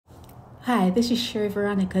Hi, this is Sherry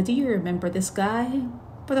Veronica. Do you remember this guy?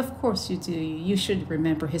 But of course you do. You should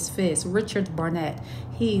remember his face. Richard Barnett.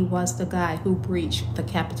 He was the guy who breached the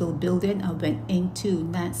Capitol building and went into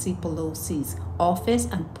Nancy Pelosi's office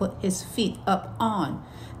and put his feet up on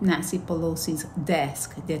Nancy Pelosi's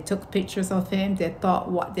desk. They took pictures of him. They thought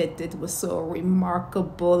what they did was so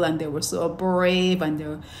remarkable and they were so brave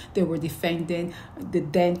and they were defending the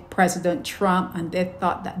then President Trump and they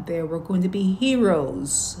thought that they were going to be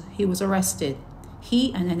heroes. He was arrested.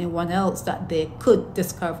 He and anyone else that they could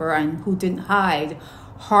discover and who didn't hide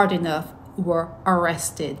hard enough were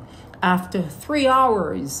arrested. After 3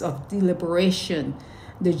 hours of deliberation,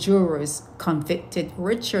 the jurors convicted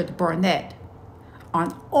Richard Barnett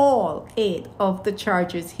on all 8 of the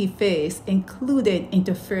charges he faced, including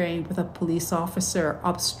interfering with a police officer,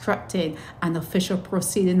 obstructing an official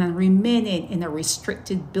proceeding, and remaining in a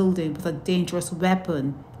restricted building with a dangerous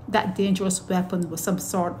weapon. That dangerous weapon was some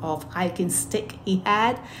sort of hiking stick he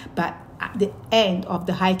had, but at the end of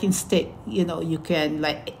the hiking stick, you can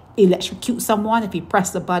electrocute someone if you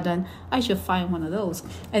press the button. I should find one of those.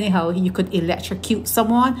 Anyhow, you could electrocute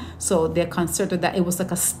someone, so they considered that it was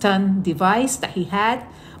like a stun device that he had.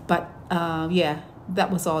 But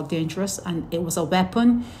that was all dangerous and it was a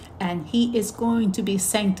weapon, and he is going to be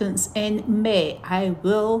sentenced in May. I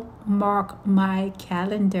will mark my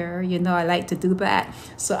calendar. I like to do that.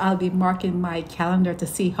 So I'll be marking my calendar to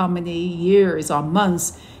see how many years or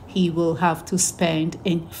months he will have to spend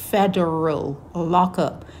in federal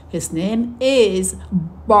lockup. His name is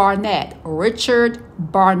Barnett, Richard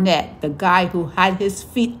Barnett, the guy who had his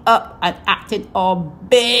feet up and acted all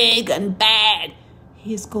big and bad.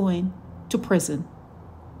 He's going to prison.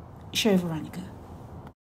 Sherry Veronica.